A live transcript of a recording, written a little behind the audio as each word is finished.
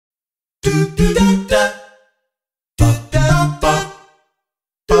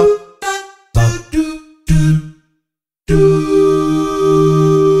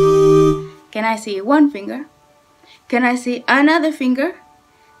Can I see one finger? Can I see another finger?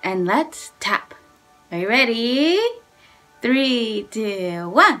 And let's tap. Are you ready? 3, 2,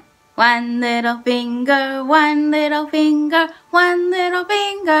 1. One little finger, one little finger, one little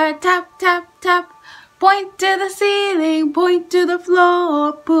finger, tap, tap, tap. Point to the ceiling, point to the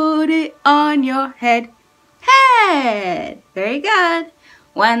floor, put it on your head. Head! Very good.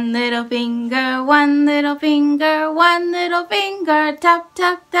 One little finger, one little finger, one little finger, tap,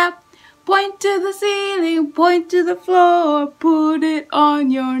 tap, tap. Point to the ceiling, point to the floor, put it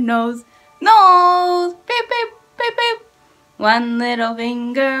on your nose. Nose! Beep, beep, beep, beep. One little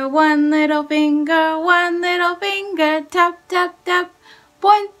finger, one little finger, one little finger, tap, tap, tap.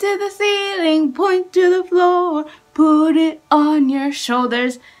 Point to the ceiling, point to the floor, put it on your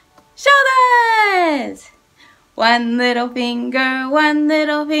shoulders. Shoulders! One little finger, one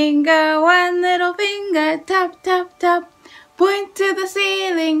little finger, one little finger, tap, tap, tap. Point to the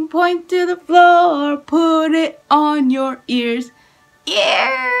ceiling, point to the floor, put it on your ears. Ears!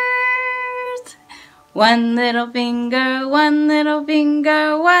 One little finger, one little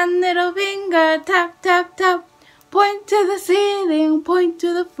finger, one little finger, tap, tap, tap. Point to the ceiling, point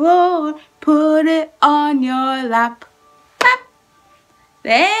to the floor, put it on your lap. Lap.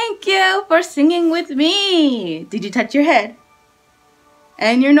 Thank you for singing with me. Did you touch your head?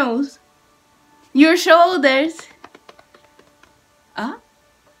 And your nose? Your shoulders?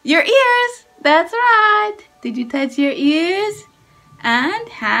 Your ears? That's right. Did you touch your ears? And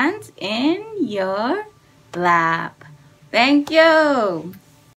hands in your lap. Thank you.